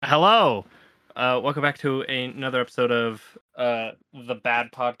Hello. Welcome back to another episode of the Bad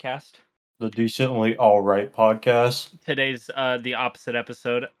Podcast. The Decently Alright Podcast. Today's the opposite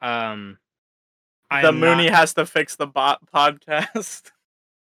episode. The Mooney has to fix the bot podcast.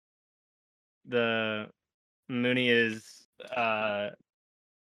 The Mooney is I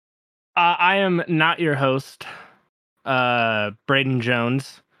am not your host, Braden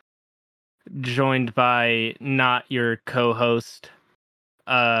Jones, joined by not your co-host,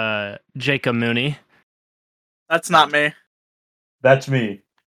 Jacob Mooney. That's not me. That's me.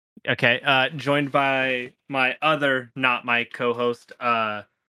 Okay, joined by my other, not my co-host,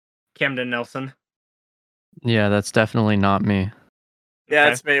 Camden Nelson. Yeah, that's definitely not me. Yeah,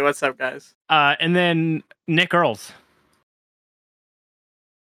 Okay. it's me. What's up, guys? And then Nick Earls.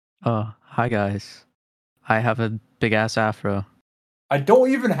 Hi guys. I have a big ass afro. I don't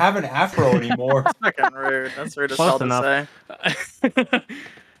even have an afro anymore. That's fucking rude. That's rude as Close hell to enough. say.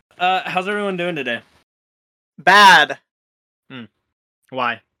 How's everyone doing today? Bad.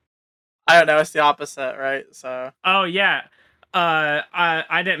 Why? I don't know. It's the opposite, right? So Oh yeah.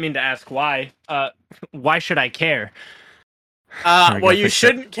 I didn't mean to ask why. Why should I care? There we well, go, you fix it.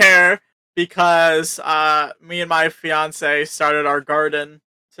 shouldn't care because me and my fiance started our garden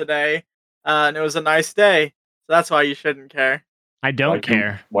today, and it was a nice day. So that's why you shouldn't care. I don't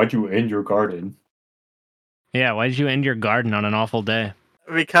care. Why'd you end your garden? Yeah, why did you end your garden on an awful day?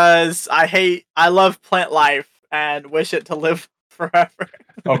 Because I love plant life and wish it to live forever.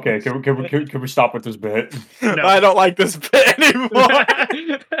 Okay, can we stop with this bit? No. I don't like this bit anymore.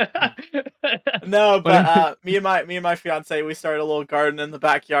 No, but me and my fiance, we started a little garden in the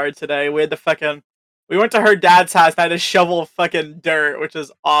backyard today. We went to her dad's house and I had to shovel fucking dirt, which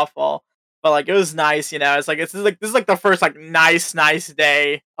is awful. But like it was nice, you know. This is the first like nice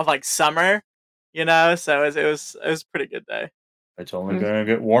day of like summer, you know. So it was a pretty good day. It's only gonna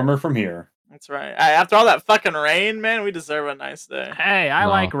get warmer from here. That's right. After all that fucking rain, man, we deserve a nice day. Hey, I No.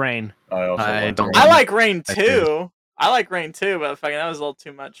 like rain. I also I like don't- rain. I like rain I too. I like rain too, but fucking that was a little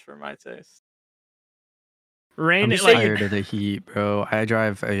too much for my taste. Rain I'm is like- tired of the heat, bro. I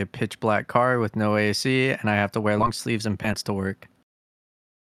drive a pitch black car with no AC, and I have to wear long sleeves and pants to work.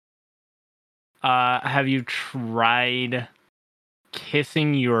 Have you tried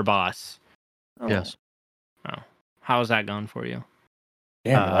kissing your boss? Oh. Yes. How's that going for you?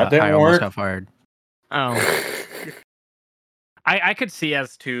 Damn, that didn't I almost work. got fired. Oh, I could see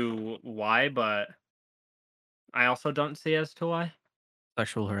as to why, but I also don't see as to why.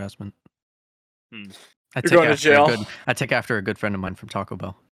 Sexual harassment. Hmm. I You're going to jail. I take after a good friend of mine from Taco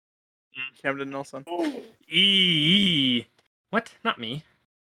Bell. Camden Nelson. What? Not me.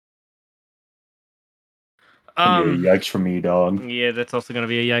 Yeah, yikes for me, dog. Yeah, that's also gonna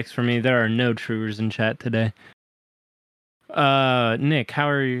be a yikes for me. There are no truers in chat today. Nick, how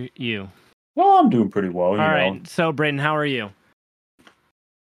are you? Well, I'm doing pretty well, you All know. right, so Braden, how are you?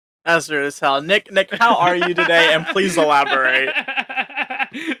 That's rude as hell. Nick, how are you today? And please elaborate.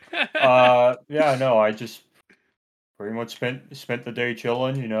 Yeah, no, I just pretty much spent the day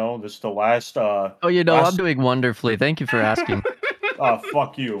chilling, you know. This is the last Oh, Last- I'm doing wonderfully. Thank you for asking.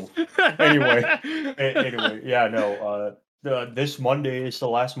 fuck you. Anyway, yeah, no, this Monday is the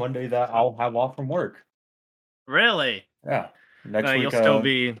last Monday that I'll have off from work. Really? Yeah. Next week You'll still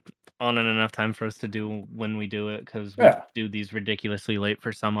be on in enough time for us to do when we do it, because we Yeah. do these ridiculously late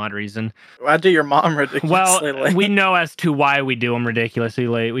for some odd reason. Why do your mom ridiculously Well, late? we know as to why we do them ridiculously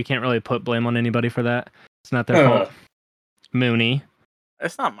late. We can't really put blame on anybody for that. It's not their fault. Mooney.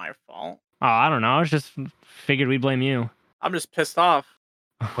 It's not my fault. Oh, I don't know. I was just figured we'd blame you. I'm just pissed off.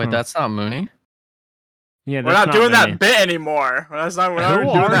 Wait, that's not Mooney? Yeah, We're that's not doing Mooney. that bit anymore. We're not Who doing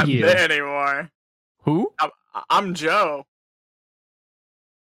are that you? bit anymore. Who? I'm Joe.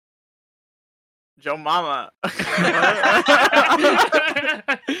 Joe Mama.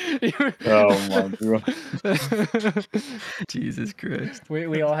 Oh my god. Jesus Christ.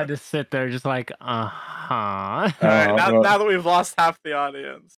 we all had to sit there just like, uh-huh. Alright, now that we've lost half the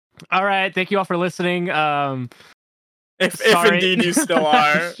audience. All right, thank you all for listening. If Sorry. indeed you still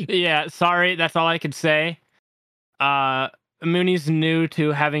are. Yeah, sorry, that's all I could say. Mooney's new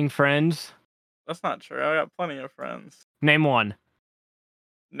to having friends. That's not true. I got plenty of friends. Name one.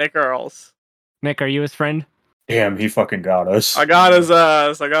 Nick Earls. Nick, are you his friend? Damn, he fucking got us. I got his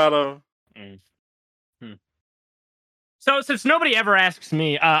ass. I got him. So, since nobody ever asks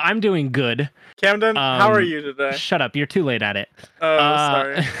me, I'm doing good. Camden, how are you today? Shut up, you're too late at it. Oh,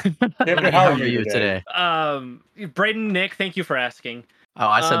 sorry. Camden, How are you today? Braden, Nick, thank you for asking. Oh,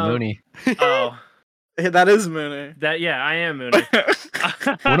 I said Um, Mooney. Oh, Hey, that is Mooney. yeah, I am Mooney.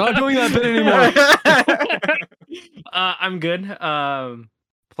 We're not doing that bit anymore. I'm good.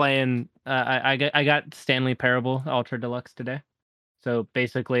 playing. I got Stanley Parable Ultra Deluxe today. So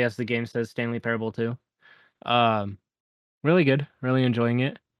basically, as the game says, Stanley Parable 2. Really good. Really enjoying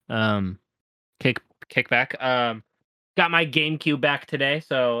it. Kickback. Got my GameCube back today,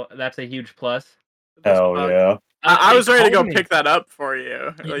 so that's a huge plus. Hell yeah. I was ready to go called me. pick that up for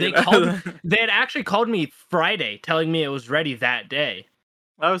you. They had actually called me Friday, telling me it was ready that day.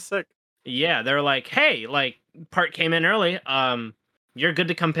 That was sick. Yeah, they were like, "Hey, like part came in early. You're good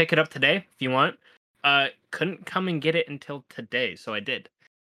to come pick it up today if you want." Couldn't come and get it until today, so I did.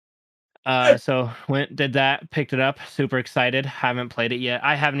 So did that, picked it up, super excited. Haven't played it yet.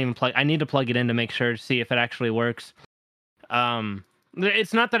 I haven't even plugged. I need to plug it in to make sure to see if it actually works.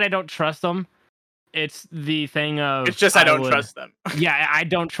 It's not that I don't trust them. It's the thing of it's just I don't trust them. Yeah, I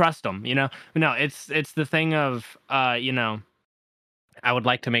don't trust them. You know, no, it's the thing of you know, I would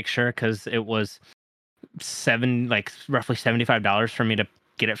like to make sure because it was roughly $75 for me to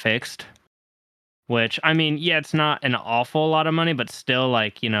get it fixed. Which I mean, yeah, it's not an awful lot of money, but still,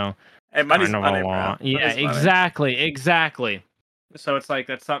 like, you know, hey, money's money, bro. Yeah, exactly. So it's like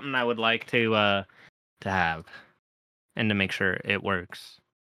that's something I would like to have and to make sure it works.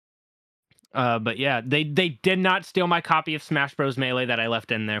 But yeah, they did not steal my copy of Smash Bros. Melee that I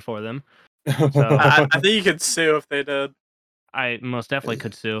left in there for them. So I think you could sue if they did. I most definitely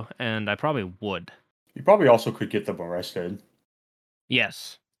could sue, and I probably would. You probably also could get them arrested.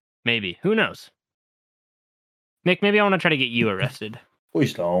 Yes, maybe. Who knows? Nick, maybe I want to try to get you arrested.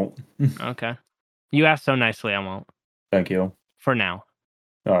 Please don't. Okay. You asked so nicely, I won't. Thank you. For now.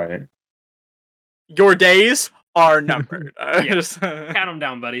 All right. Your days are numbered. Count them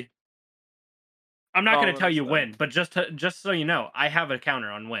down, buddy. I'm not going to tell you when, but just so you know, I have a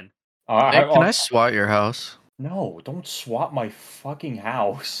counter on when. Nick, can I swat your house? No, don't swat my fucking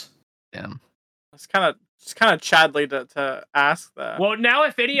house. Damn. It's kind of chadly to ask that. Well, now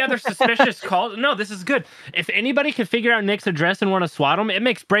if any other suspicious calls, no, this is good. If anybody can figure out Nick's address and want to swat him, it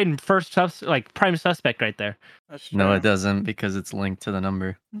makes Braden prime suspect right there. No, it doesn't because it's linked to the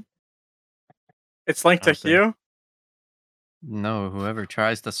number. It's linked to Hugh? No, whoever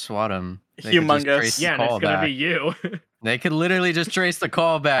tries to swat him. Humongous. Yeah, and it's going to be you. They could literally just trace the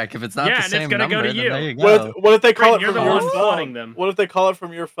call back. If it's not the same number, go to you. There you go. What if they call it from your phone? Them. What if they call it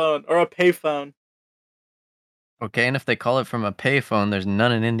from your phone or a payphone? Okay, and if they call it from a payphone, there's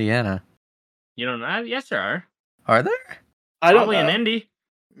none in Indiana. You don't know? Yes, there are. Are there? I don't know. Probably in Indy.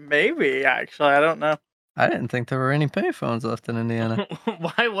 Maybe, actually. I don't know. I didn't think there were any payphones left in Indiana.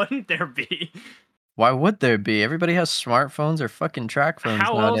 Why wouldn't there be? Why would there be? Everybody has smartphones or fucking track phones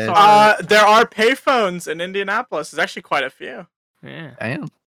nowadays. There are payphones in Indianapolis. There's actually quite a few. Yeah. I am.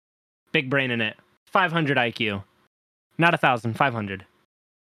 Big brain in it. 500 IQ. Not 1,000, 500.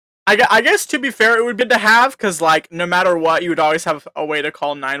 I guess, to be fair, it would be good to have, because, like, no matter what, you would always have a way to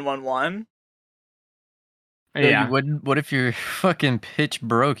call 911. Yeah. What if you're fucking pitch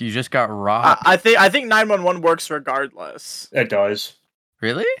broke? You just got robbed. I think 911 works regardless. It does.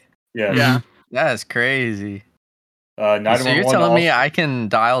 Really? Yeah. Yeah. That's crazy. 911. So you're telling me I can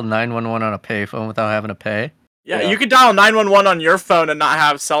dial 911 on a payphone without having to pay? Yeah, you could dial 911 on your phone and not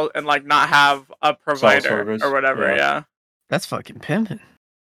have not have a provider or whatever. Yeah. That's fucking pimping.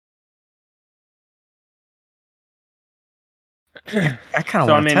 I kind of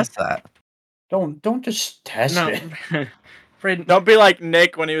want to test that. Don't just test it. Don't be like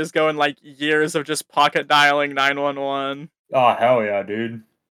Nick when he was going like years of just pocket dialing 911. Oh hell yeah, dude!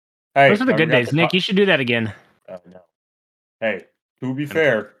 Hey, those are the good days, Nick. You should do that again. No. Hey, to be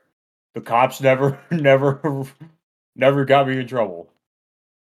fair, the cops never got me in trouble.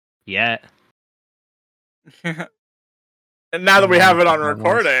 Yet. And now that we have it on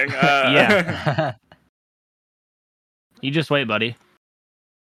recording, yeah. You just wait, buddy.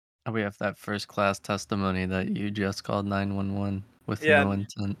 We have that first class testimony that you just called 911 with no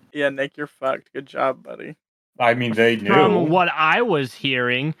intent. Yeah, Nick, you're fucked. Good job, buddy. I mean, they knew. From what I was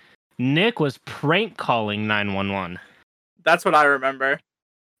hearing, Nick was prank calling 911. That's what I remember.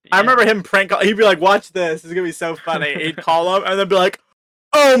 Yeah. I remember him prank call. He'd be like, "Watch this. It's gonna be so funny." He'd call him and then be like,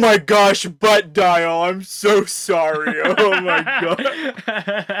 "Oh my gosh, butt dial. I'm so sorry. Oh my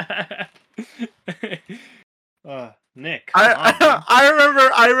god." Nick.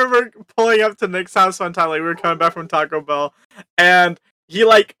 I remember pulling up to Nick's house one time. Like, we were coming back from Taco Bell, and he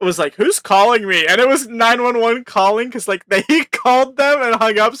was like, "Who's calling me?" And it was 911 calling because he called them and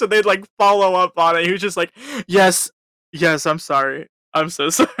hung up, so they'd follow up on it. He was just like, "Yes, I'm sorry. I'm so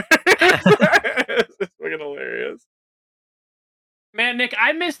sorry." It's fucking hilarious. Man, Nick,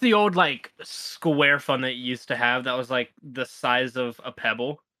 I miss the old square phone that you used to have. That was the size of a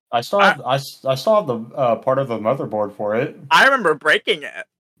pebble. I still have the part of the motherboard for it. I remember breaking it.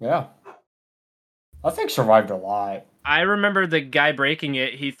 Yeah. That thing survived a lot. I remember the guy breaking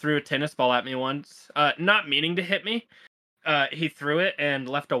it. He threw a tennis ball at me once, not meaning to hit me. He threw it and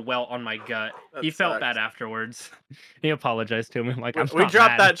left a welt on my gut. That He felt sucks. bad afterwards. He apologized to me. I'm like, I'm We not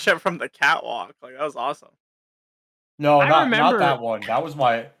dropped mad. that shit from the catwalk. Like that was awesome. No, I not remember- that one. That was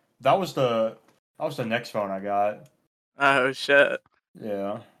the next phone I got. Oh shit.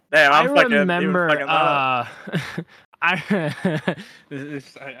 Yeah. Damn, I'm fucking remember. even fucking that up. I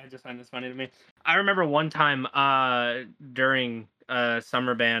just find this funny to me. I remember one time during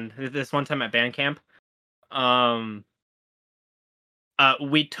summer band. This one time at band camp.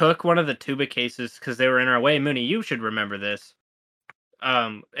 We took one of the tuba cases because they were in our way. Mooney, you should remember this.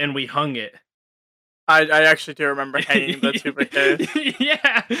 And we hung it. I actually do remember hanging the tuba case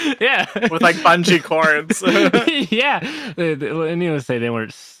yeah. with like bungee cords. yeah. Needless to say, they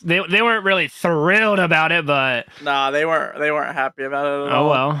weren't really thrilled about it, but Nah, they weren't happy about it at all. oh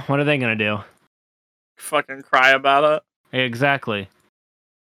well. What are they gonna do? Fucking cry about it. Exactly.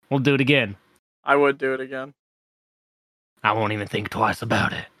 We'll do it again. I would do it again. I won't even think twice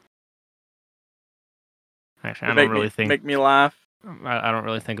about it. Actually, I Make don't really think. Make me laugh. I don't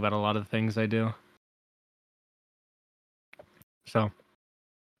really think about a lot of the things I do. So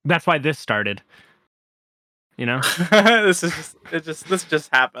that's why this started. You know? This just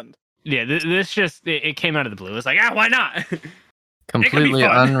happened. Yeah, this just it came out of the blue. It's like, why not? Completely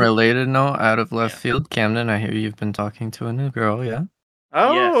fun. unrelated note, out of left Yeah. field. Camden, I hear you've been talking to a new girl, yeah?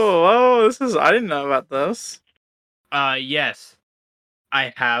 Oh, I didn't know about this. Yes,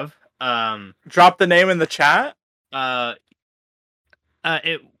 I have. Drop the name in the chat.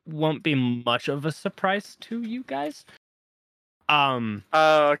 It won't be much of a surprise to you guys. Oh,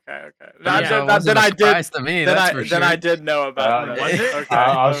 okay. Yeah, So it wasn't a surprise to me, that's for sure. Then I did know about it. Was it? Okay.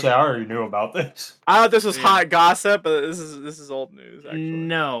 I'll say I already knew about this. I thought this was Yeah. hot gossip, but this is old news. Actually,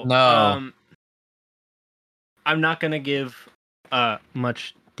 No. No. I'm not gonna give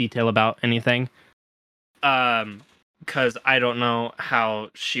much detail about anything. Because I don't know how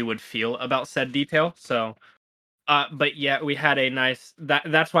she would feel about said detail. So, but yeah, we had a nice.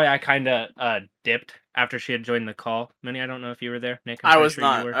 That's why I kind of dipped after she had joined the call. Minnie, I don't know if you were there. Nick, I'm I pretty was sure you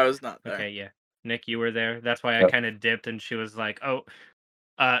not. were. I was not there. Okay, yeah. Nick, you were there. That's why I Yep. kind of dipped, and she was like, "Oh,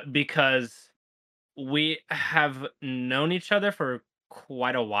 because we have known each other for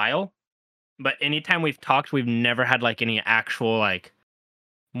quite a while, but anytime we've talked, we've never had like any actual like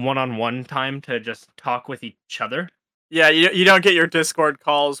one-on-one time to just talk with each other." Yeah, you don't get your Discord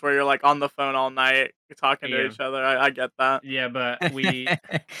calls where you're like on the phone all night talking to Yeah. each other. I get that. Yeah, but we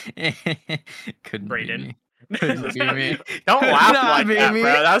Couldn't Brayden. be me. Couldn't be me. Don't laugh Nah, like that, baby.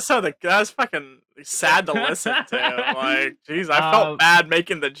 bro. That's fucking sad to listen to. Like, jeez, I felt bad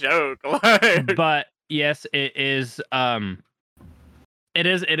making the joke. Like, But yes, it is it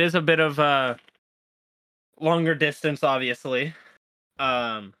is a bit of a longer distance, obviously.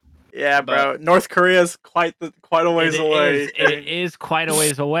 yeah, bro. North Korea's quite a ways away. It is quite a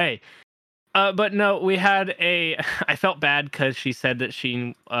ways away. But no, we had a. I felt bad because she said that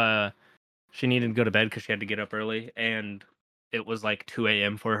she needed to go to bed because she had to get up early, and it was like 2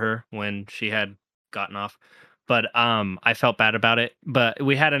 a.m. for her when she had gotten off. But I felt bad about it. But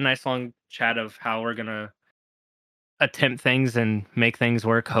we had a nice long chat of how we're gonna attempt things and make things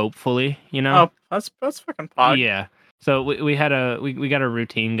work. Hopefully, you know. Oh, that's fucking pog. Yeah. So we had we got a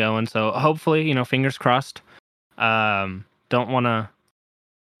routine going. So hopefully, you know, fingers crossed. Don't want to,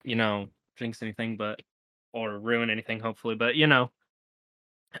 you know, jinx anything, or ruin anything. Hopefully, but you know,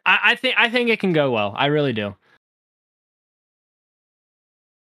 I think it can go well. I really do.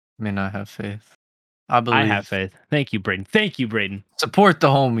 I mean, I have faith. I believe. I have faith. Thank you, Braden. Thank you, Braden. Support the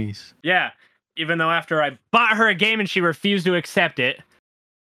homies. Yeah. Even though after I bought her a game and she refused to accept it.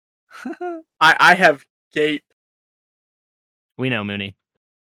 I have gate. We know, Mooney.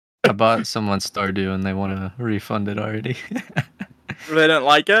 I bought someone Stardew and they want to refund it already. They didn't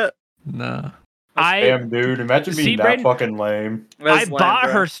like it. No. Damn, dude. Imagine See, being that Braden? fucking lame. That's I lame, bought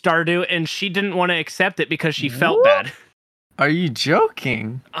bro. her Stardew and she didn't want to accept it because she felt What? bad. Are you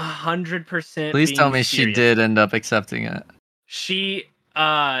joking? 100%. Please tell being me she serious. did end up accepting it. She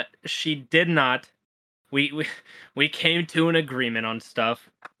did not. We came to an agreement on stuff.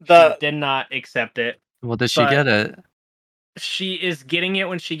 She did not accept it. Well, did she But- get it? She is getting it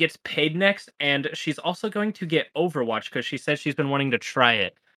when she gets paid next, and she's also going to get Overwatch because she says she's been wanting to try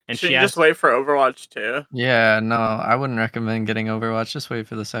it. And Should she you asked, just wait for Overwatch 2? Yeah, no, I wouldn't recommend getting Overwatch. Just wait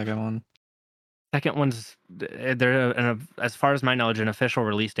for the second one. second one's as far as my knowledge, an official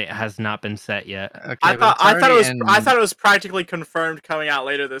release date has not been set yet. Okay, I but thought it's it was already I thought it was practically confirmed coming out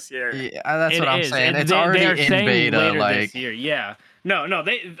later this year. Yeah, that's It what I'm is, saying. and It's they already are in saying beta. later Like, this year. Yeah, No.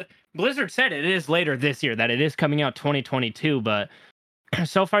 Blizzard said it is later this year, that it is coming out 2022, but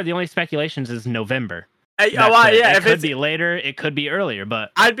so far the only speculations is November. It could be later, it could be earlier,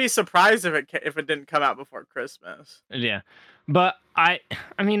 but I'd be surprised if it didn't come out before Christmas. Yeah, but I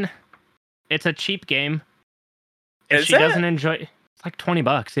mean, it's a cheap game. If she Is it? doesn't enjoy, it's like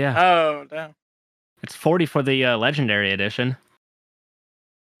 $20. Yeah. Oh damn. It's $40 for the Legendary Edition.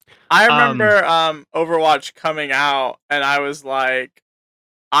 I remember Overwatch coming out, and I was like,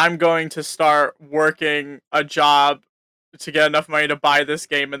 I'm going to start working a job to get enough money to buy this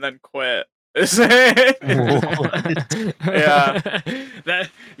game and then quit. Yeah. That,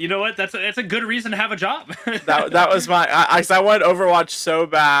 you know what? That's a good reason to have a job. that was my I wanted Overwatch so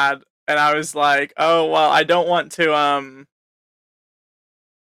bad, and I was like, oh well, I don't want to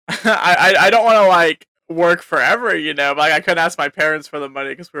I don't want to like work forever, you know. But, like, I couldn't ask my parents for the money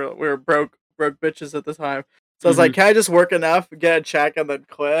because we were broke bitches at the time. So I was like, can I just work enough, get a check, and then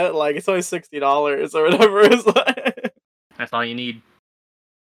quit? Like, it's only $60 or whatever. It's like... That's all you need.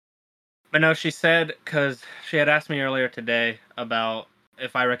 But no, she said, because she had asked me earlier today about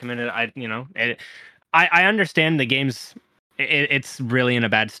if I recommended it. I understand the game's it's really in a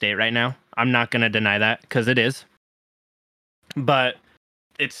bad state right now. I'm not gonna deny that, because it is. But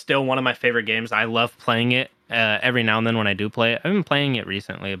it's still one of my favorite games. I love playing it every now and then when I do play it. I've been playing it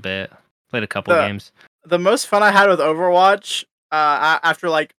recently a bit. Played a couple games. The most fun I had with Overwatch after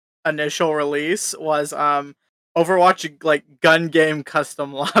like initial release was Overwatch like gun game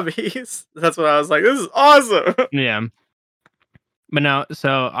custom lobbies. That's what I was like, this is awesome. Yeah. But no,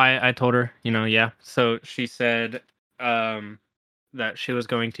 so I told her, yeah. So she said that she was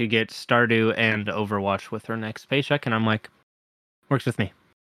going to get Stardew and Overwatch with her next paycheck, and I'm like, works with me.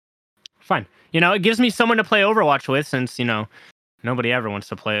 Fine. It gives me someone to play Overwatch with, since, nobody ever wants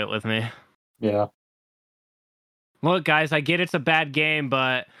to play it with me. Yeah. Look, guys, I get it's a bad game,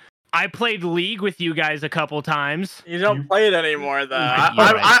 but I played League with you guys a couple times. You don't play it anymore, though.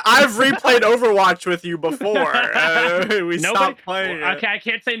 I've replayed Overwatch with you before. Stopped playing. Okay, I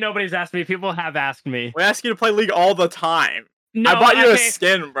can't say nobody's asked me. People have asked me. We ask you to play League all the time. No, I bought you a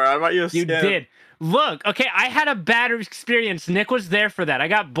skin, bro. I bought you a skin. You did. Look, okay, I had a bad experience. Nick was there for that. I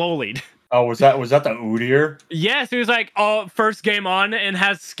got bullied. Oh, was that the Udyr? Yes, he was like, oh, first game on and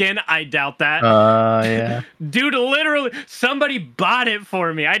has skin. I doubt that. Yeah. Dude, literally, somebody bought it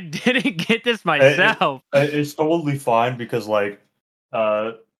for me. I didn't get this myself. It's totally fine, because, like,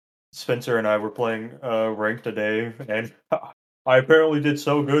 Spencer and I were playing ranked today, and I apparently did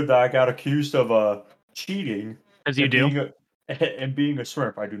so good that I got accused of cheating. As you do. And being a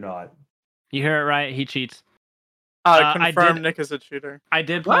Smurf. I do not. You hear it right. He cheats. Confirm Nick is a cheater. I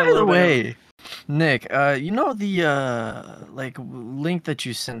did play By a the little way, Nick, you know the like link that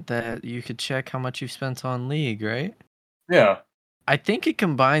you sent that you could check how much you've spent on League, right? Yeah. I think it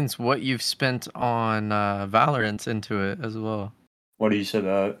combines what you've spent on Valorant into it as well. What do you say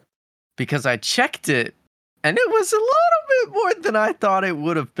that? Because I checked it, and it was a little bit more than I thought it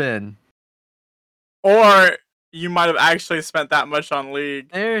would have been. Or you might have actually spent that much on League.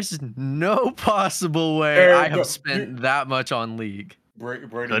 There's no possible way I have spent that much on League. Brady,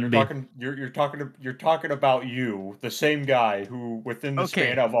 you're talking about you, the same guy who within the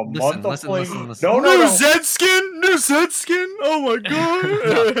span of a month of playing. New Zed skin. Oh my god!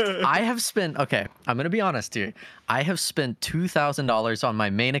 No, I have spent. Okay, I'm gonna be honest here. I have spent $2,000 on my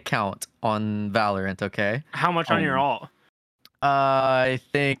main account on Valorant. Okay. How much on your alt? I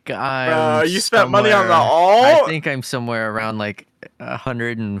think I'm. You spent money on the alt? I think I'm somewhere around like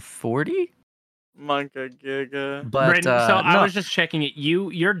 140. Monka Giga. But I was just checking it.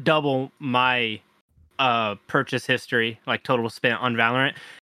 You're double my purchase history, like total spent on Valorant,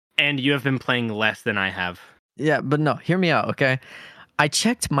 and you have been playing less than I have. Yeah, but no, hear me out, okay? I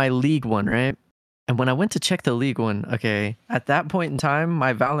checked my League one, right? And when I went to check the League one, okay, at that point in time,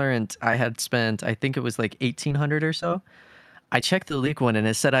 my Valorant, I had spent, I think it was like 1,800 or so. I checked the League one and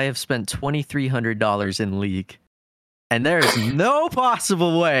it said I have spent $2,300 in League. And there is no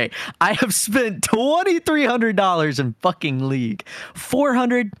possible way I have spent $2,300 in fucking League.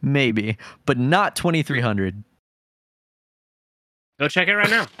 400 maybe, but not 2,300. Go check it right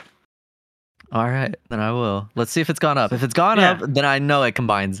now. All right, then I will. Let's see if it's gone up. If it's gone up, then I know it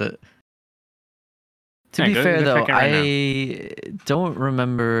combines it. To be fair, though, I don't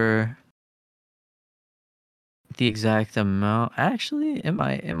remember the exact amount. Actually, it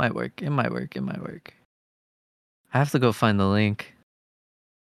might work. It might work. I have to go find the link.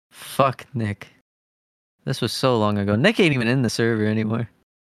 Fuck Nick. This was so long ago. Nick ain't even in the server anymore.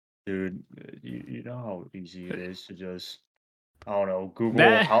 Dude, you know how easy it is to just, I don't know,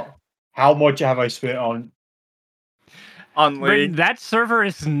 Google how much have I spent on. on League. That server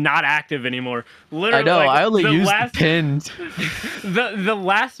is not active anymore. Literally, I know. like, I only the used last, the pinned. the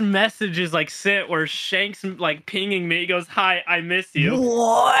last message is like sent where Shank's like pinging me. He goes, "Hi, I miss you."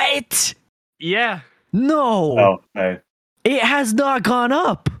 What? Yeah. No. Oh, hey. It has not gone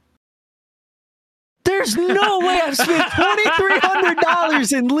up. There's no way I've spent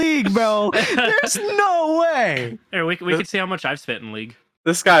 $2,300 in League, bro. There's no way. Here, we can see how much I've spent in League.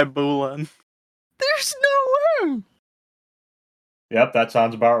 This guy Boolin. There's no way. Yep, that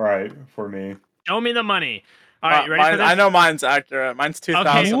sounds about right for me. Show me the money. All right, you ready for this? I know mine's accurate. Mine's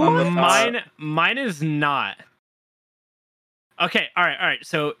 2,000. Okay, mine is not. Okay, all right.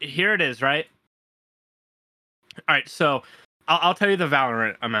 So here it is, right? All right, so I'll tell you the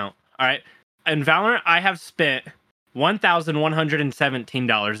Valorant amount. All right, in Valorant, I have spent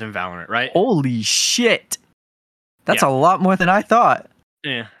 $1,117 in Valorant, right? Holy shit. That's Yeah. a lot more than I thought.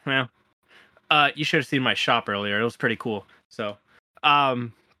 Yeah, well, you should have seen my shop earlier. It was pretty cool. So,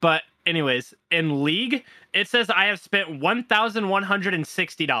 but anyways, in League, it says I have spent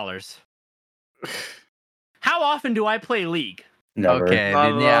 $1,160. How often do I play League? Never. Okay,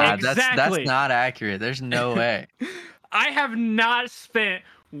 then yeah, Exactly. that's not accurate. There's no way. I have not spent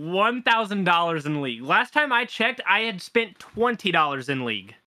 $1,000 in League. Last time I checked, I had spent $20 in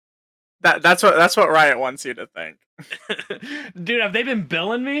League. That's what Riot wants you to think. Dude, have they been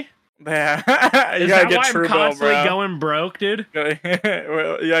billing me? Yeah. Is that why I'm constantly going broke, dude? Where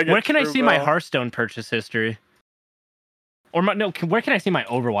can I see my Hearthstone purchase history? Or where can I see my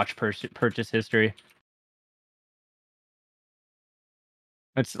Overwatch purchase history?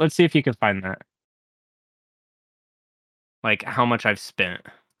 Let's see if you can find that. Like how much I've spent.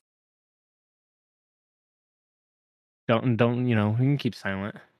 Don't we can keep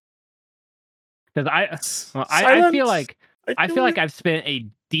silent. Because I feel like I've spent a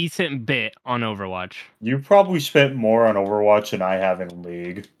decent bit on Overwatch. You probably spent more on Overwatch than I have in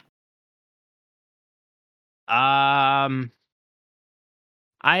League.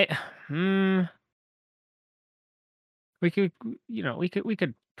 We could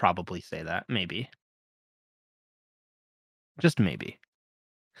probably say that, maybe. Just maybe.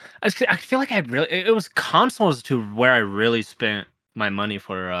 I feel like it was consoles to where I really spent my money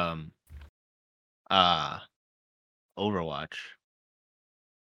for Overwatch.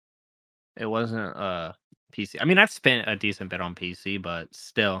 It wasn't PC. I mean, I've spent a decent bit on PC, but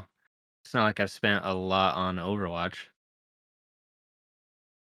still, it's not like I've spent a lot on Overwatch.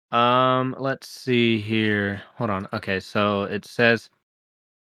 Let's see here. Hold on. Okay, so it says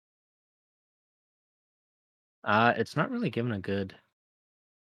it's not really given a good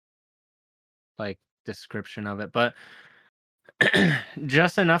like description of it, but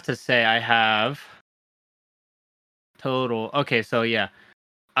just enough to say I have total. Okay, so yeah.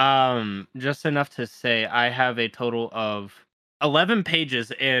 Just enough to say I have a total of 11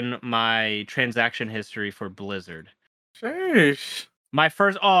 pages in my transaction history for Blizzard. Sheesh. My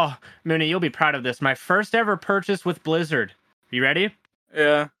first Mooney, you'll be proud of this. My first ever purchase with Blizzard. You ready?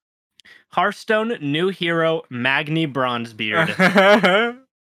 Yeah. Hearthstone new hero Magni Bronzebeard.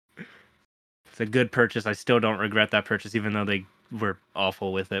 It's a good purchase. I still don't regret that purchase, even though they were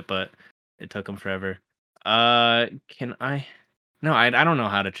awful with it, but it took them forever. Can I? No, I don't know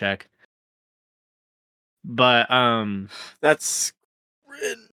how to check. But that's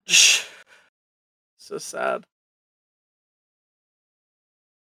cringe. So sad.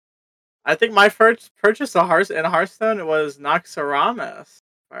 I think my first purchase in Hearthstone was Naxxramas,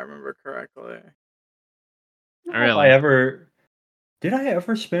 if I remember correctly. Really? Did I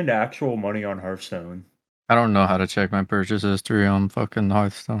ever spend actual money on Hearthstone? I don't know how to check my purchase history on fucking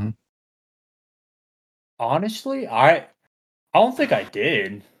Hearthstone. Honestly, I don't think I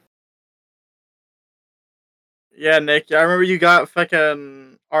did. Yeah, Nick, I remember you got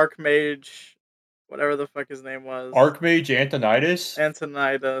fucking Archmage, whatever the fuck his name was. Archmage Antonidas?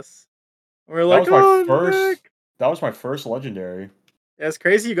 Antonidas. We're like, Nick. That was my first legendary. Yeah, it's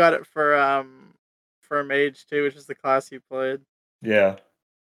crazy you got it for Mage too, which is the class you played. Yeah.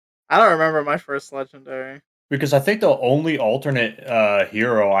 I don't remember my first legendary. Because I think the only alternate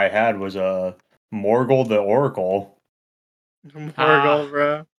hero I had was Morgul the Oracle. Morgul,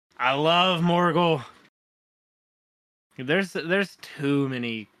 bro. I love Morgul. There's too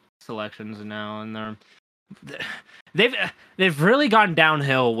many selections now, and they've really gone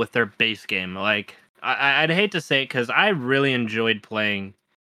downhill with their base game. Like I'd hate to say it because I really enjoyed playing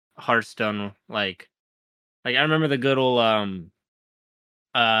Hearthstone. Like I remember the good old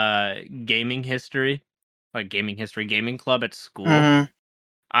gaming history gaming club at school.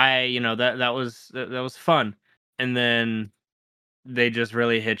 Mm-hmm. That was fun, and then they just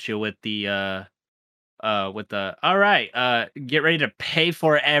really hit you with the with the all right, get ready to pay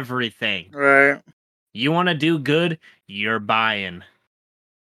for everything. Right. You want to do good, you're buying.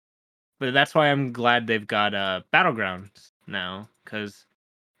 But that's why I'm glad they've got Battlegrounds now, because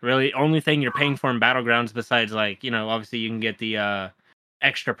really only thing you're paying for in Battlegrounds besides like, obviously you can get the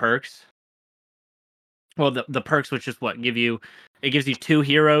extra perks. Well, the perks, which is what gives you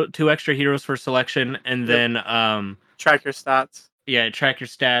two extra heroes for selection, and then track your stats. Yeah, track your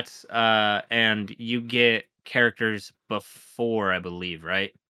stats, and you get characters before, I believe,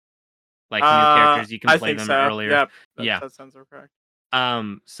 right? Like new characters, you can play them earlier. Yep, yeah, that sounds correct.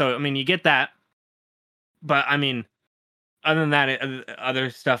 So I mean, you get that, but I mean, other than that, other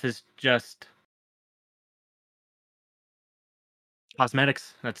stuff is just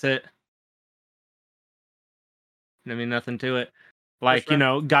cosmetics. That's it. I mean, nothing to it. Like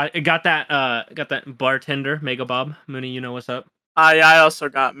got that bartender Mega Bob Mooney. You know what's up? Yeah, I also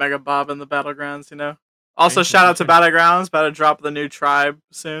got Mega Bob in the Battlegrounds. Also, shout out to Battlegrounds. About to drop the new tribe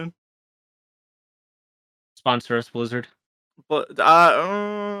soon. Sponsor us, Blizzard. But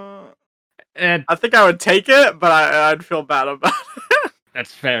I think I would take it, but I'd feel bad about it.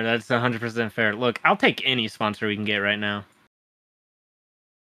 That's fair. That's 100% fair. Look, I'll take any sponsor we can get right now.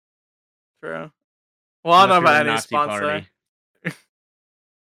 True. Well, I don't know about any sponsor.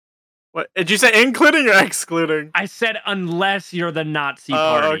 What did you say? Including or excluding? I said unless you're the Nazi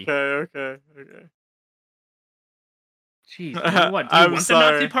party. Okay. Jeez, what? Do you want sorry.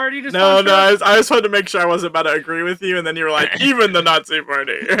 the Nazi party to sponsor? No. I just wanted to make sure I wasn't about to agree with you, and then you were like, even the Nazi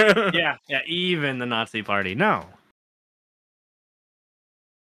party. yeah, even the Nazi party. No.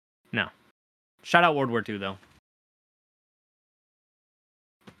 Shout out World War II, though.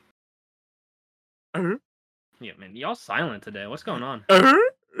 Yeah, man, y'all silent today. What's going on?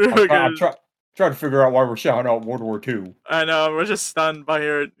 I'm trying to figure out why we're shouting out World War II. I know, we're just stunned by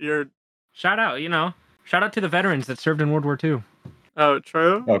your... Shout out, shout out to the veterans that served in World War II. Oh,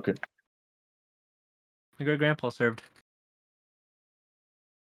 true? Okay. My great-grandpa served.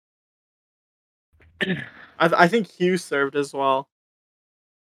 I think Hugh served as well.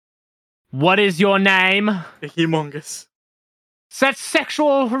 What is your name? Humongous. That's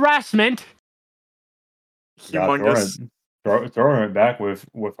sexual harassment. Humongous. Throwing it back with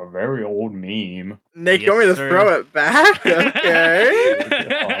a very old meme. Nick, you want me to throw it back?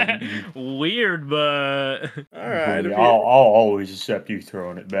 Okay. Weird, but alright. I'll always accept you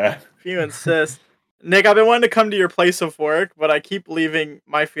throwing it back. If you insist. Nick, I've been wanting to come to your place of work, but I keep leaving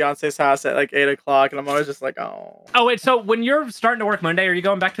my fiance's house at like 8 o'clock, and I'm always just like, oh. Oh, wait, so when you're starting to work Monday, are you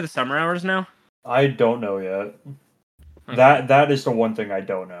going back to the summer hours now? I don't know yet. Okay. That is the one thing I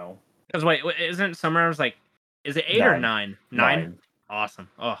don't know. Because wait, isn't summer hours like, is it 8 or 9? 9? Awesome.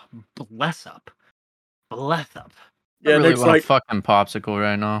 Oh, bless up. Bless up. Yeah, I really want a fucking popsicle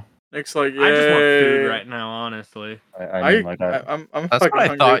right now. Nick's like, yeah. I just want food right now, honestly. I'm That's what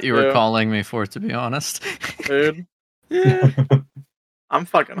I thought you were calling me for, to be honest. Dude. Yeah. I'm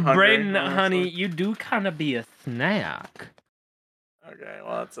fucking hungry. Braden, honey, you do kind of be a snack. Okay,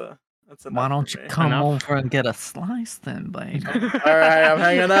 well, that's why don't you come over and get a slice then, baby? Alright, I'm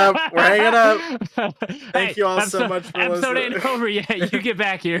hanging up. We're hanging up. Thank you all so much for listening. Episode ain't over yet. You get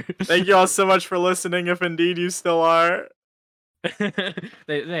back here. Thank you all so much for listening, if indeed you still are.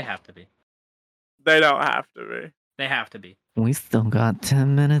 They have to be. They don't have to be. They have to be. We still got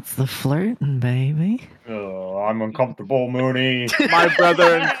 10 minutes of flirting, baby. Oh, I'm uncomfortable, Mooney. My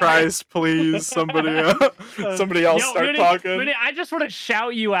brother in Christ, please, somebody else start talking. Mooney, I just want to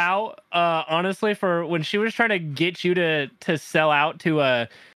shout you out, honestly, for when she was trying to get you to sell out to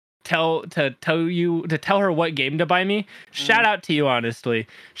tell her what game to buy me. Shout out to you, honestly.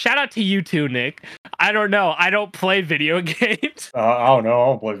 Shout out to you too, Nick. I don't know. I don't play video games. I don't know. I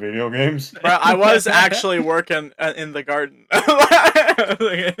don't play video games. Bro, I was actually working in the garden. Look,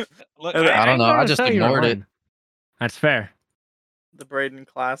 I don't know. I just ignored it. That's fair. The Braden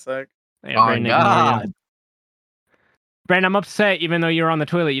Classic. Yeah, Braden, God. Braden, I'm upset. Even though you were on the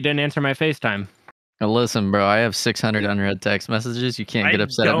toilet, you didn't answer my FaceTime. Now listen, bro, I have 600 unread text messages. You can't get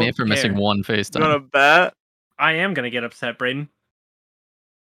upset at me for missing one FaceTime. You want to bet? I am going to get upset, Braden.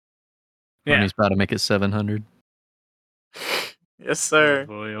 Yeah. He's about to make it 700. Yes, sir.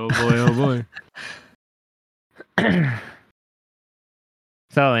 Oh boy.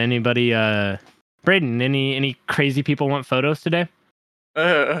 So, anybody, Braden, any crazy people want photos today?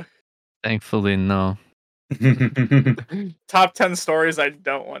 Thankfully, no. Top 10 stories I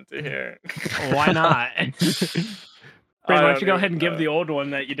don't want to hear. Why not? Braden, why don't you go ahead and give the old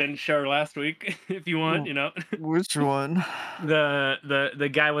one that you didn't share last week, if you want, Which one? The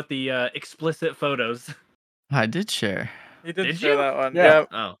guy with the explicit photos. I did share. You did share that one. Yeah.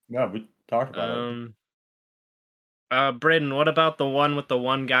 Oh. Yeah, we talked about it. Braden, what about the one with the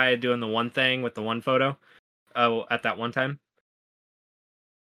one guy doing the one thing with the one photo? Oh, at that one time.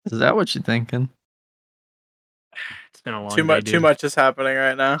 Is that what you're thinking? It's been a long Too much. day, Too dude. much is happening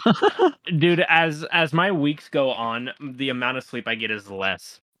right now. Dude, as my weeks go on, the amount of sleep I get is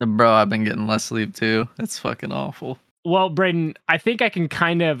less. Bro, I've been getting less sleep too. It's fucking awful. Well, Braden, I think I can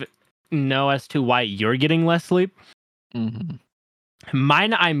kind of know as to why you're getting less sleep. Mm-hmm.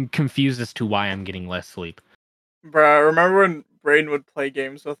 Mine, I'm confused as to why I'm getting less sleep. Bruh, remember when Braden would play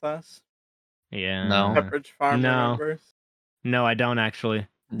games with us? Yeah. No. Pepperidge Farm No. remembers. No, I don't actually.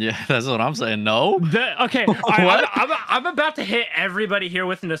 Yeah, that's what I'm saying. No. Okay, I'm about to hit everybody here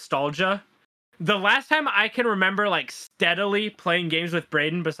with nostalgia. The last time I can remember like steadily playing games with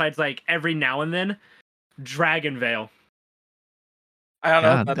Braden, besides like every now and then, Dragon Veil. I don't know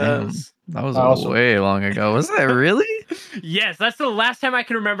God what that damn. is. That was I also- way long ago. Was that really? Yes, that's the last time I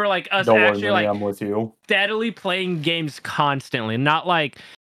can remember like us Don't worry, actually Minnie, like I'm with you. steadily playing games constantly. Not like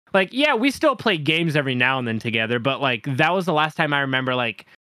yeah, we still play games every now and then together, but like that was the last time I remember like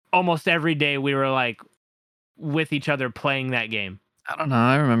almost every day we were like with each other playing that game. I don't know.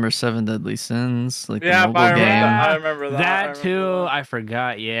 I remember Seven Deadly Sins, like Yeah, the but I mobile remember, game. Yeah. I remember that. I That remember too, that. I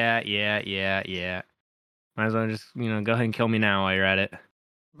forgot. Yeah. Might as well just, go ahead and kill me now while you're at it.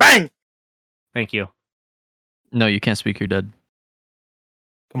 Bang! Thank you. No, you can't speak. You're dead.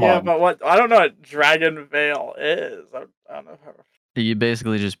 Come Yeah, on. but what? I don't know what Dragon Veil is. I don't know how. You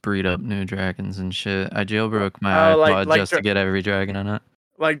basically just breed up new dragons and shit. I jailbroke my Oh, iPod like just to get every dragon on it.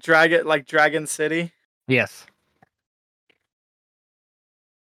 Like Dragon City. Yes.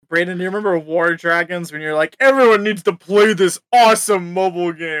 Brayden, do you remember War Dragons when you're like, everyone needs to play this awesome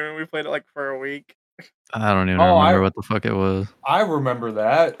mobile game, and we played it like for a week? I don't even Oh, remember what the fuck it was. I remember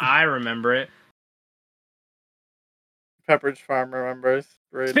that. I remember it. Pepperidge Farm remembers.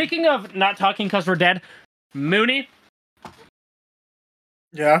 Brayden. Speaking of not talking because we're dead, Mooney,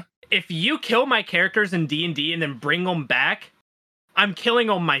 Yeah. if you kill my characters in D&D and then bring them back, I'm killing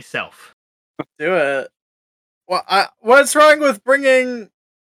them myself. Do it. What's wrong with bringing?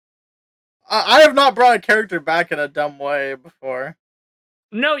 I have not brought a character back in a dumb way before.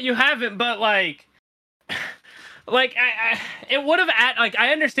 No, you haven't, but like I it would have I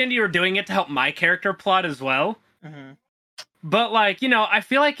understand you were doing it to help my character plot as well. Mm-hmm. But I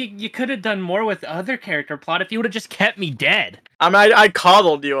feel like you could have done more with the other character plot if you would have just kept me dead. I mean, I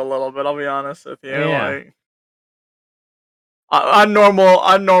coddled you a little bit. I'll be honest with you. Yeah. Like, on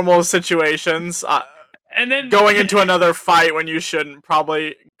normal situations, And then going into another fight when you shouldn't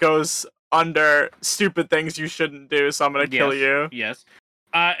probably goes under stupid things you shouldn't do. So I'm gonna kill you. Yes.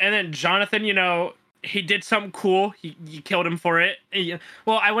 And then Jonathan, he did something cool. You killed him for it.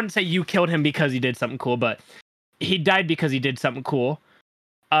 Well, I wouldn't say you killed him because he did something cool, but he died because he did something cool.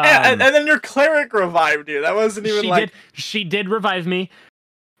 And then your cleric revived you. That wasn't even she did revive me,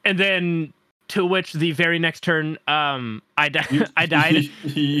 and then to which the very next turn, I died. I died.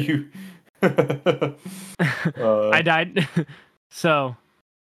 I died. So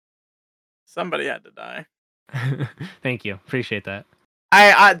somebody had to die. thank you, appreciate that.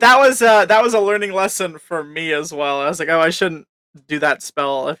 I that was a learning lesson for me as well. I was like, oh, I shouldn't do that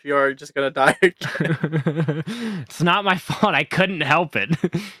spell if you're just gonna die again. It's not my fault. I couldn't help it.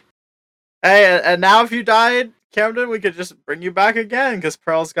 Hey, and now if you died, Camden, we could just bring you back again because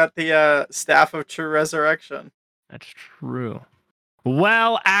Pearl's got the staff of true resurrection. That's true.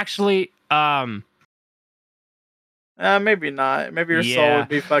 Well, actually, maybe not. Maybe your soul Yeah. would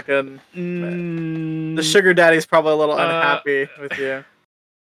be fucking. The sugar daddy's probably a little unhappy with you.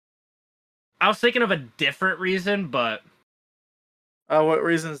 I was thinking of a different reason, but What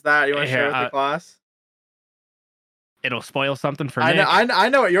reason is that? You want to share Here, with the class? it'll spoil something for I Nick. know, I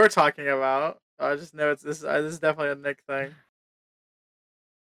know what you're talking about. I just know this is definitely a Nick thing.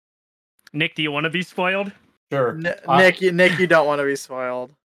 Nick, do you want to be spoiled? Sure. Nick, you don't want to be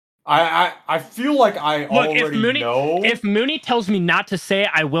spoiled. I feel like I Look, already know. If Mooney tells me not to say it,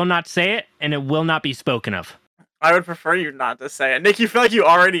 I will not say it, and it will not be spoken of. I would prefer you not to say it. Nick, you feel like you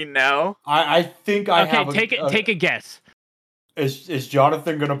already know? I think I have. Take a guess. Is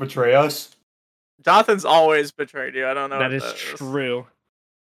Jonathan gonna betray us? Jonathan's always betrayed you. I don't know. That what is true.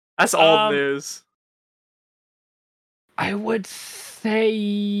 That's old news. I would say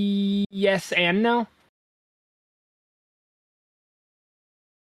yes and no.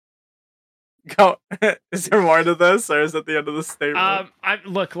 Go. Is there more to this, or is it the end of the statement?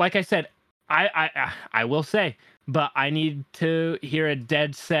 Look, like I said, I will say, but I need to hear a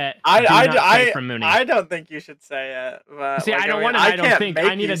dead set. From Mooney. I don't think you should say it. But See, I don't want to. I don't think.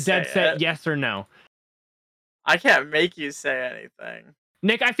 I need a dead set yes or no. I can't make you say anything.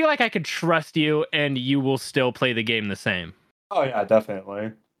 Nick, I feel like I could trust you, and you will still play the game the same. Oh yeah,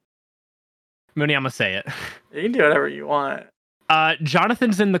 definitely. Mooney, I'm gonna say it. You can do whatever you want.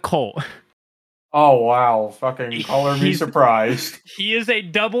 Jonathan's in the cult. Oh wow, fucking color me He's- surprised. He is a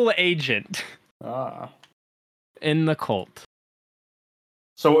double agent Ah. in the cult.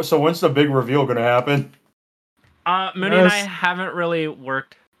 So when's the big reveal gonna happen? Mooney and I Yes. haven't really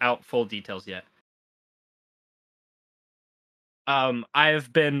worked out full details yet.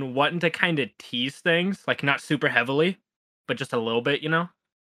 I've been wanting to kind of tease things, like not super heavily, but just a little bit, you know?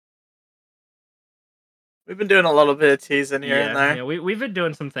 We've been doing a little bit of teasing here and there. Yeah, we've been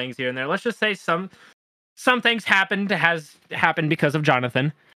doing some things here and there. Let's just say some things has happened because of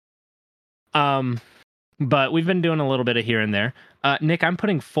Jonathan. But we've been doing a little bit of here and there. Nick, I'm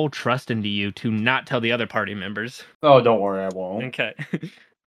putting full trust into you to not tell the other party members. Oh, don't worry, I won't. Okay.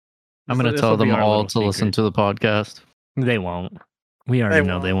 I'm gonna tell them all to listen to the podcast. They won't. We already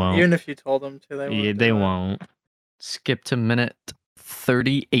know they won't. Even if you told them to, they won't. Yeah, they won't. Skip to minute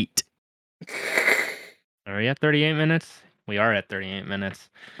 38. Are we at 38 minutes? We are at 38 minutes.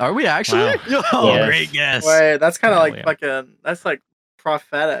 Are we actually? Wow. Oh, Yes. great guess. Wait, that's kind of Oh, like yeah. fucking. That's like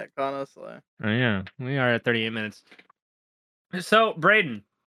prophetic, honestly. Oh, yeah, we are at 38 minutes. So, Braden,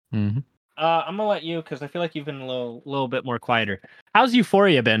 hmm I'm gonna let you because I feel like you've been a little bit more quieter. How's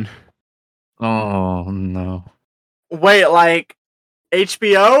Euphoria been? Oh no. Wait, like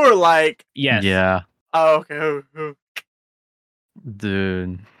HBO or like? Yes. Yeah, Oh, okay. Who?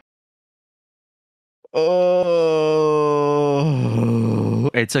 dude. Oh,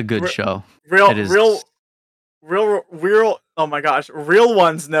 it's a good Re- show. Real, It is. real. Oh my gosh, real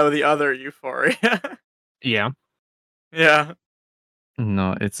ones know the other Euphoria. Yeah. Yeah.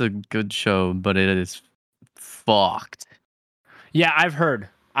 No, it's a good show, but it is fucked. Yeah, I've heard.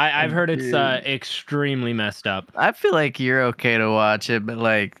 I've heard it's Dude. extremely messed up. I feel like you're okay to watch it, but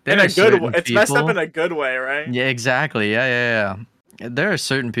like there In are a good certain way. It's messed up people- in a good way, right? Yeah, exactly. Yeah. There are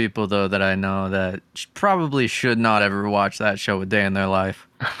certain people though that I know that probably should not ever watch that show a day in their life.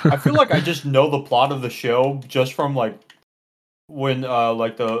 I feel like I just know the plot of the show just from like when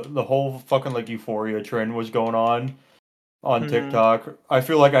like the whole fucking like Euphoria trend was going on Mhm. TikTok. I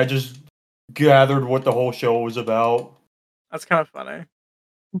feel like I just gathered what the whole show was about. That's kind of funny.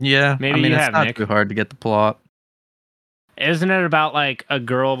 Yeah, Maybe I mean you it's have, not Nick. too hard to get the plot. Isn't it about like a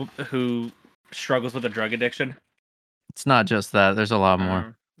girl who struggles with a drug addiction? It's not just that. There's a lot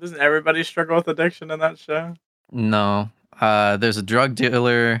more. Doesn't everybody struggle with addiction in that show? No. There's a drug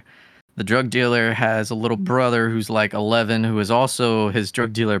dealer. The drug dealer has a little brother who's like 11, who is also his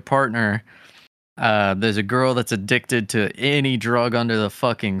drug dealer partner. There's a girl that's addicted to any drug under the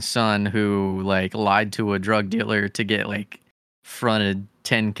fucking sun who like lied to a drug dealer to get like fronted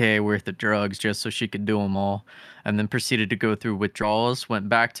 10K worth of drugs just so she could do them all, and then proceeded to go through withdrawals, went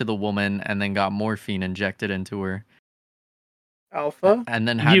back to the woman, and then got morphine injected into her. Alpha? And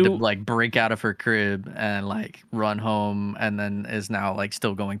then had to You- like break out of her crib and like run home, and then is now like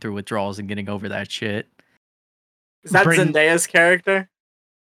still going through withdrawals and getting over that shit. Is that Brayden- Zendaya's character?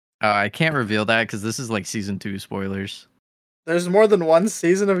 I can't reveal that because this is like season 2 spoilers. There's more than one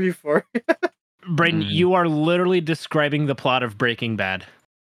season of Euphoria. Braden, Mhm. you are literally describing the plot of Breaking Bad.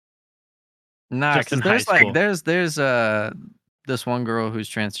 Nah, Just in because high school. there's this one girl who's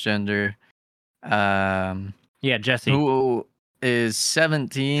transgender, Yeah, Jesse. who is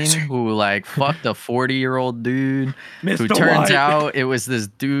 17, who like fucked a 40-year-old dude. Who Mr. turns White. out it was this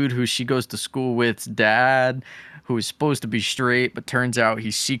dude who she goes to school with's dad, who is supposed to be straight, but turns out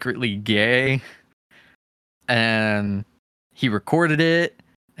he's secretly gay. And he recorded it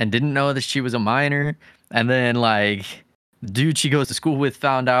and didn't know that she was a minor. And then like the dude she goes to school with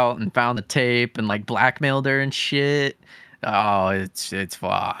found out and found the tape and like blackmailed her and shit. Oh, it's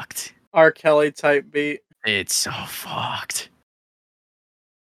fucked. R. Kelly type beat. It's so fucked.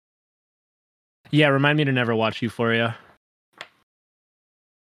 Yeah, remind me to never watch Euphoria.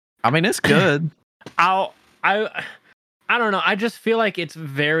 I mean, it's good. I don't know. I just feel like it's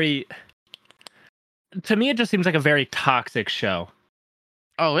very. To me, it just seems like a very toxic show.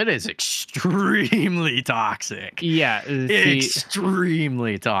 Oh, it is extremely toxic. Yeah, see,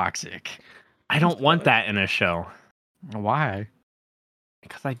 Extremely toxic. I don't want that in a show Why?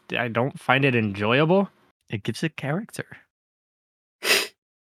 because I don't find it enjoyable, It gives it character.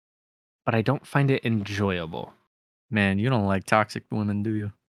 but I don't find it enjoyable. Man, you don't like toxic women, do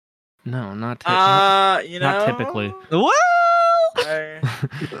you? No, not You know, not typically. Well, I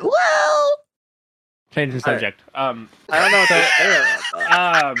well. Changing subject. I don't know what to say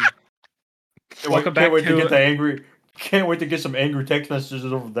about that. Welcome back Can't wait to- get the angry. Can't wait to get some angry text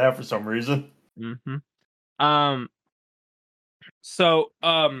messages over that for some reason. Mm-hmm. So,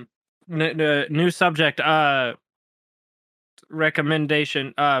 new subject.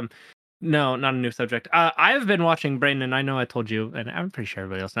 Recommendation. No, not a new subject. I've been watching Brayden, and I know I told you, and I'm pretty sure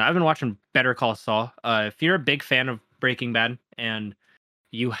everybody else knows. I've been watching Better Call Saul. If you're a big fan of Breaking Bad and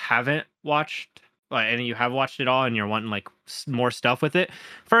you haven't watched, and you have watched it all, and you're wanting like more stuff with it,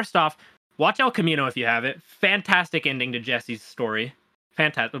 first off, watch El Camino if you haven't. Fantastic ending to Jesse's story.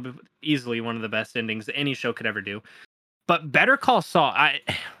 Fantastic, easily one of the best endings any show could ever do. But Better Call Saul,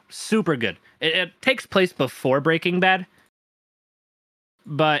 super good. It takes place before Breaking Bad,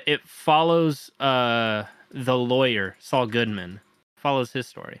 but it follows the lawyer Saul Goodman, follows his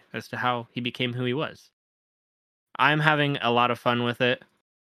story as to how he became who he was. I'm having a lot of fun with it.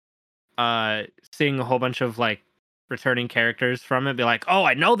 Seeing a whole bunch of like returning characters from it, be like, oh,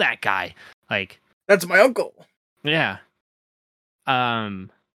 I know that guy. Like, That's my uncle. yeah. I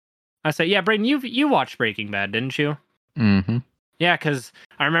said, yeah, Brayden, you watched Breaking Bad, didn't you? Mm-hmm. Yeah, because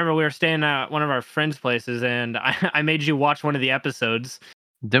I remember we were staying at one of our friends' places, and I made you watch one of the episodes.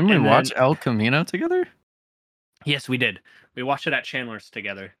 Didn't we And watch then- El Camino together? Yes, we did. We watched it at Chandler's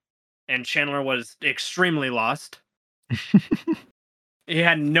together, and Chandler was extremely lost. He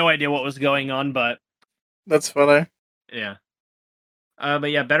had no idea what was going on, but That's funny. yeah.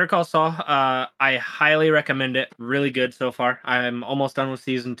 But yeah, Better Call Saul. I highly recommend it. Really good so far. I'm almost done with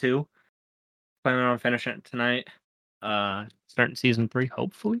season 2. Planning on finishing it tonight. Starting season 3,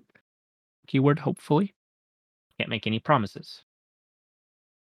 hopefully. Keyword hopefully. Can't make any promises.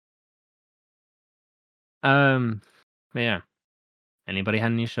 But yeah. Anybody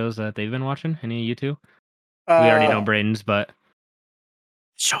had any shows that they've been watching? Any of you two? We already know Brayden's, but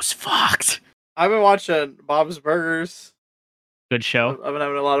Show's fucked. I've been watching Bob's Burgers. good show. I've been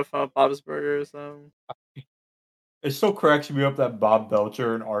having a lot of fun with Bob's Burgers. It still cracks me up that Bob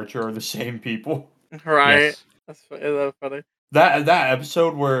Belcher and Archer are the same people. Right. Yes. That's funny. That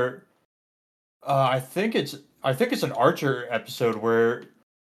episode where I think it's an Archer episode where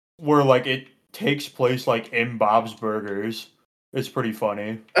like it takes place like in Bob's Burgers. It's pretty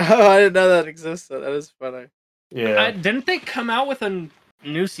funny. Oh, I didn't know that existed. That is funny. Yeah. Didn't they come out with a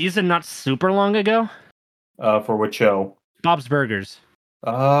new season not super long ago? For which show? Bob's Burgers.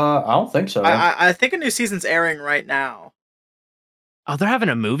 I don't think so. I think a new season's airing right now. Oh, they're having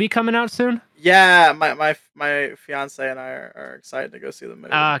a movie coming out soon? Yeah, my fiance and I are excited to go see the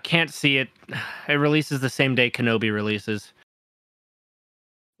movie. Can't see it. It releases the same day Kenobi releases.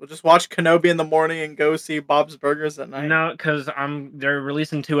 We'll just watch Kenobi in the morning and go see Bob's Burgers at night. No, because they're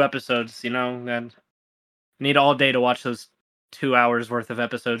releasing 2 episodes, and need all day to watch those 2 hours worth of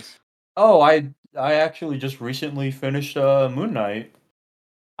episodes. Oh, I actually just recently finished Moon Knight.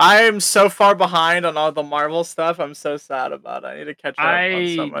 I am so far behind on all the Marvel stuff. I'm so sad about it. I need to catch up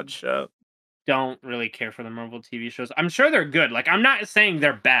on so much shit. Don't really care for the Marvel TV shows. I'm sure they're good. Like, I'm not saying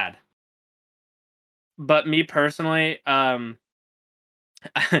they're bad. But me personally, I'm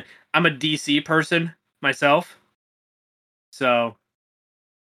a DC person myself. So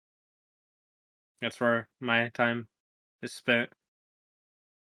that's where my time is spent.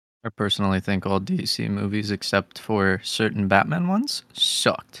 I personally think all DC movies, except for certain Batman ones,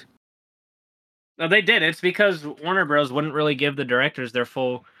 sucked. No, they did. It's because Warner Bros. Wouldn't really give the directors their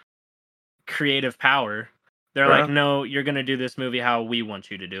full creative power. They're like, no, you're gonna do this movie how we want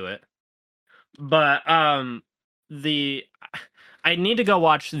you to do it. But I need to go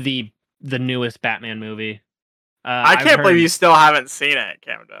watch the newest Batman movie. I can't believe you still haven't seen it,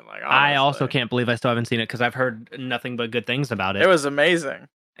 Camden. Like, I also honestly. can't believe I still haven't seen it because I've heard nothing but good things about it. It was amazing.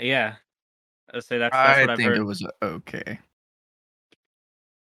 Yeah. I'd say that's I what I've think heard. it was okay.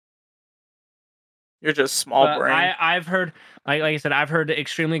 You're just small brain. I've heard, like I said, I've heard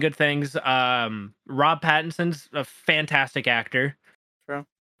extremely good things. Rob Pattinson's a fantastic actor. True.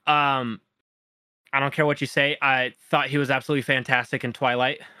 I don't care what you say. I thought he was absolutely fantastic in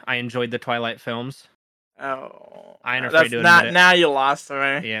Twilight. I enjoyed the Twilight films. Oh, I ain't afraid to admit it. Now you lost to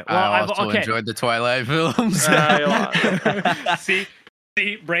me. Yeah. I also enjoyed the Twilight films.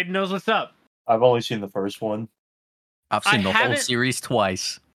 See, Brayden knows what's up. I've only seen the first one. I've seen the whole series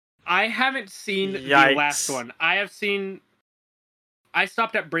twice. I haven't seen the last one. I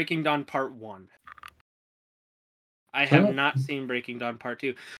stopped at Breaking Dawn Part 1. I have not seen Breaking Dawn Part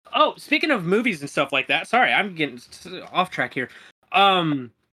 2. Oh, speaking of movies and stuff like that. Sorry, I'm getting off track here.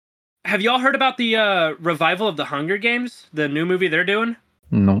 Have y'all heard about the revival of the Hunger Games? The new movie they're doing?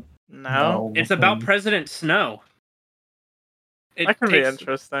 No. It's about President Snow. That could be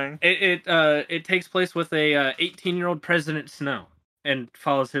interesting. It takes place with a 18-year-old President Snow and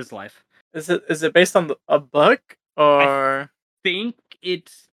follows his life. Is it based on a book or? I think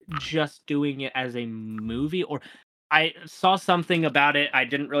it's just doing it as a movie, or I saw something about it. I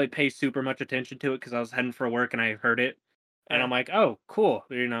didn't really pay super much attention to it because I was heading for work and I heard it, and Yeah. I'm like, oh, cool,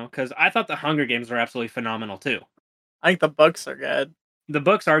 because I thought the Hunger Games were absolutely phenomenal too. I think the books are good. The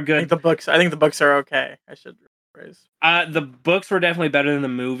books are I think good. the books are okay. I should rephrase. The books were definitely better than the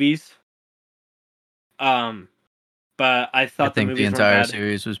movies. But I I thought the think the movies weren't entire bad.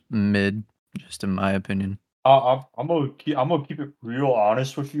 series was mid, just in my opinion. I'm gonna keep it real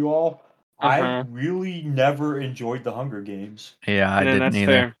honest with you all. I Uh-huh. really never enjoyed the Hunger Games. Yeah, I And didn't that's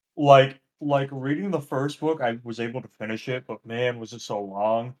either. fair. Like reading the first book, I was able to finish it, but man, was it so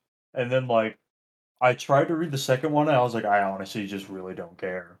long. And then like I tried to read the second one, and I was like, I honestly just really don't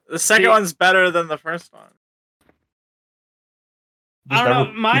care. The second See- one's better than the first one. Just I don't never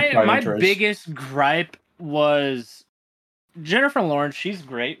know. piqued My interest. biggest gripe was Jennifer Lawrence. She's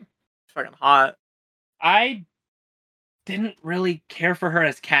great. It's fucking hot. I didn't really care for her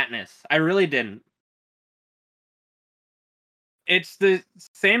as Katniss. I really didn't. It's the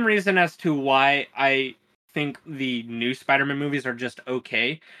same reason as to why I think the new Spider-Man movies are just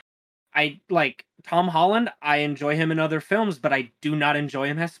okay. I like Tom Holland. I enjoy him in other films, but I do not enjoy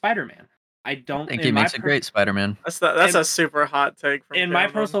him as Spider-Man. I don't I think in he my makes a great Spider-Man. That's In- a super hot take from in my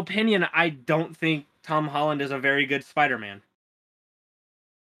Cameron. personal opinion, I don't think Tom Holland is a very good Spider-Man.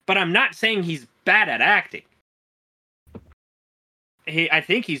 But I'm not saying he's bad at acting. I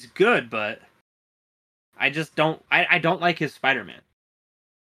think he's good, but I just don't. I don't like his Spider-Man.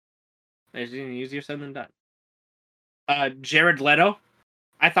 It's easier said than done. Jared Leto.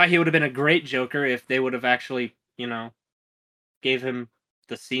 I thought he would have been a great Joker if they would have actually, gave him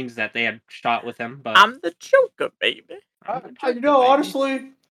the scenes that they had shot with him. But I'm the Joker, baby.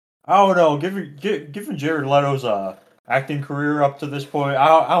 Honestly, I don't know. Given Jared Leto's acting career up to this point,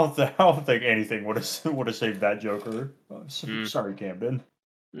 I don't think anything would have saved that Joker. Sorry, Camden.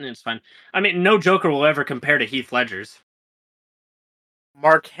 it's fine. I mean, no Joker will ever compare to Heath Ledger's.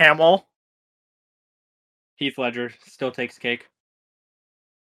 Mark Hamill. Heath Ledger still takes cake.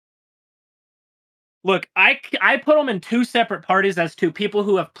 Look, I put them in two separate parties as to people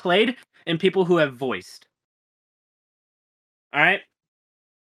who have played and people who have voiced. All right?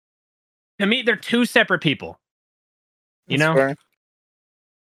 To me, they're two separate people. You That's know? fair.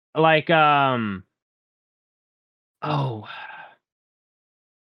 Like,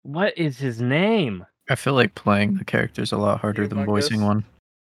 what is his name? I feel like playing the character is a lot harder than voicing Humongous.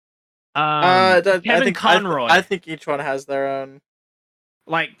 one. Kevin Conroy. I think each one has their own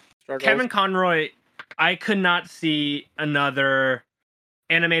Like, struggles. Kevin Conroy, I could not see another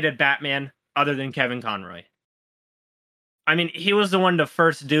animated Batman other than Kevin Conroy. I mean, he was the one to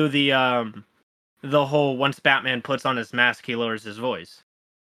first do the whole once Batman puts on his mask, he lowers his voice.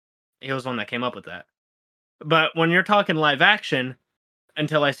 He was the one that came up with that. But when you're talking live action,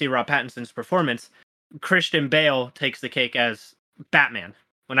 until I see Rob Pattinson's performance, Christian Bale takes the cake as Batman.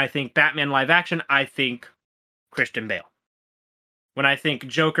 When I think Batman live action, I think Christian Bale. When I think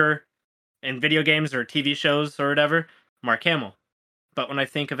Joker in video games or TV shows or whatever, Mark Hamill. But when I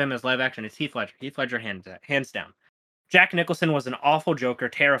think of him as live action, it's Heath Ledger. Heath Ledger hands down. Jack Nicholson was an awful Joker,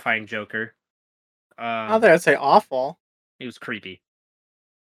 terrifying Joker. I don't think I'd say awful. He was creepy.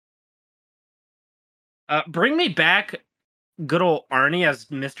 Bring me back good old Arnie as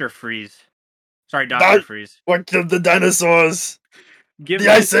Mr. Freeze. Sorry, Dr. Freeze. What killed the dinosaurs? Give The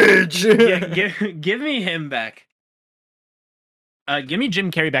me, Ice Age. give me him back. Give me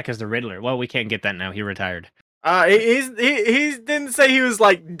Jim Carrey back as the Riddler. Well, we can't get that now. He retired. He didn't say he was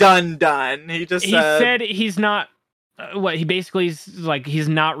like done. He just He said he's not. He basically is like he's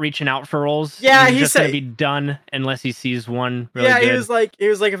not reaching out for roles. Yeah, he's he just said- gonna be done unless he sees one really yeah, good. he was like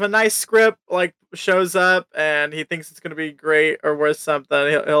if a nice script like shows up and he thinks it's gonna be great or worth something,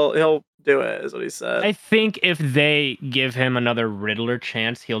 he'll do it. Is what he said. I think if they give him another Riddler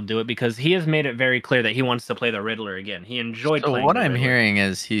chance, he'll do it because he has made it very clear that he wants to play the Riddler again. He enjoyed So playing what the I'm Riddler. hearing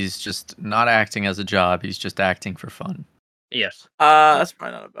is he's just not acting as a job. He's just acting for fun. Yes. That's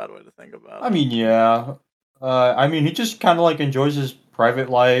probably not a bad way to think about it. I mean, yeah. He just kind of like enjoys his private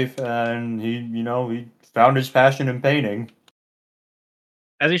life, and he found his passion in painting.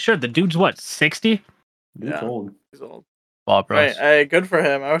 As he should. The dude's what, 60? He's Yeah. old. He's old. Bob Right. Ross. Hey, good for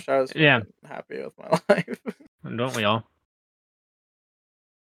him. I wish I was Yeah. happy with my life. Don't we all?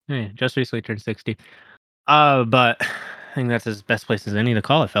 Hey, just recently turned 60. But I think that's as best place as any to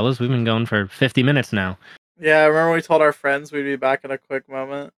call it, fellas. We've been going for 50 minutes now. Yeah, remember we told our friends we'd be back in a quick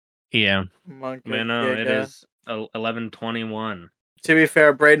moment? Yeah. Monkey. Man, no, it yeah. is 11:21. To be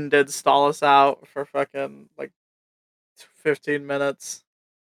fair, Braden did stall us out for fucking like 15 minutes.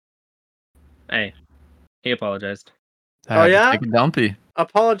 Hey, he apologized. I had to yeah? take a dumpy.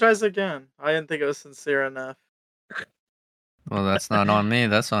 Apologize again. I didn't think it was sincere enough. Well, that's not on me.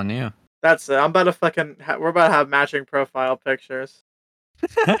 That's on you. That's it. I'm about to fucking. We're about to have matching profile pictures.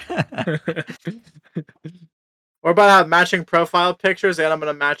 We're about to have matching profile pictures, and I'm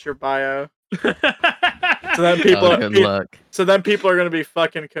gonna match your bio. So then people. Oh, good luck. So then people are gonna be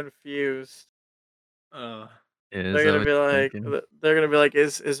fucking confused. Oh. They're gonna be like,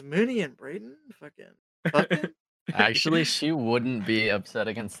 is Mooney and Brayden fucking? Actually, she wouldn't be upset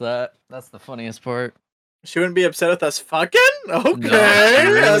against that. That's the funniest part. She wouldn't be upset with us fucking? Okay. No, she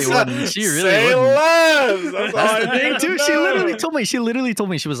really wouldn't. She really Say wouldn't. less. That's all That's the I thing need too. to She literally know. told me. She literally told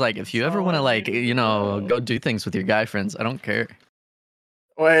me. She was like, "If you ever want to, like, you know, go do things with your guy friends, I don't care."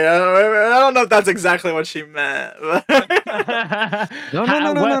 Wait, I don't know if that's exactly what she meant. No.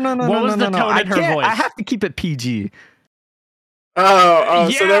 What was the tone in her voice? I have to keep it PG. So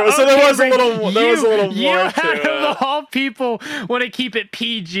there was a little more You to out of it. all people want to keep it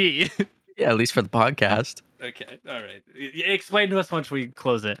PG. Yeah, at least for the podcast. Okay, all right. Explain to us once we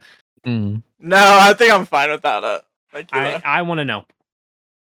close it. Mm. No, I think I'm fine without it. Thank you. I want to know.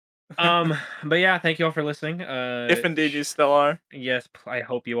 But yeah, thank you all for listening. If indeed you still are. Yes, I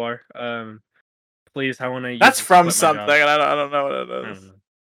hope you are. Please, I want to. That's from something, and I don't know what it I is.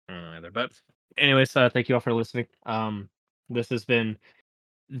 don't know either. But anyways, thank you all for listening. This has been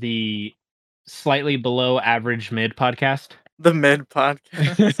the slightly below average mid podcast. The mid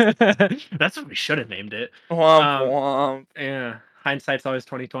podcast. That's what we should have named it. Womp womp. Yeah, hindsight's always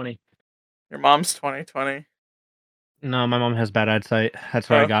 20/20. Your mom's 20/20. No, my mom has bad eyesight. That's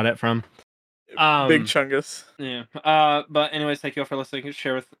where I got it from. Big chungus. Yeah. But anyways, thank you all for listening.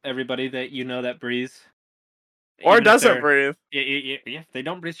 Share with everybody that you know that breathes. Or Even if doesn't they're- breathe. Yeah, if they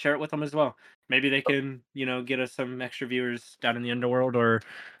don't breathe, share it with them as well. Maybe they can, get us some extra viewers down in the underworld or up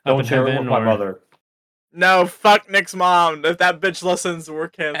Don't in share it heaven with my or... mother. No, fuck Nick's mom. If that bitch listens, we're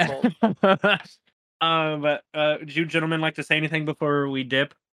canceled. But would you gentlemen like to say anything before we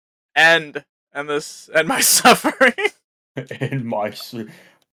dip? And my suffering. In my All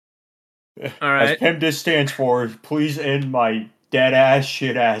right. As PEMDAS stands for, please end my dead ass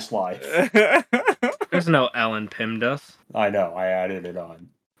shit ass life. There's no Ellen PIMDAS. I know, I added it on.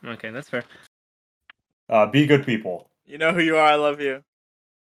 Okay, that's fair. Be good people. You know who you are. I love you.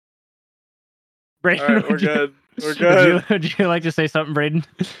 Brayden, All right, we're good. We're good. Would you like to say something, Brayden?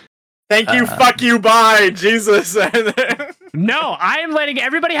 Thank you. Fuck you. Bye. Jesus. No, I am letting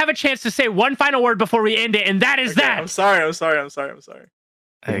everybody have a chance to say one final word before we end it, and that is that. I'm sorry.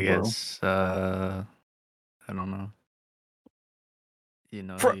 I guess. I don't know. You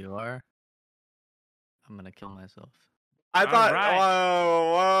know who you are. I'm gonna kill myself. I thought. right.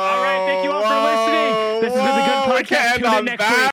 Whoa, All right, thank you all for listening. This has been the Good Podcast. Tune in next week.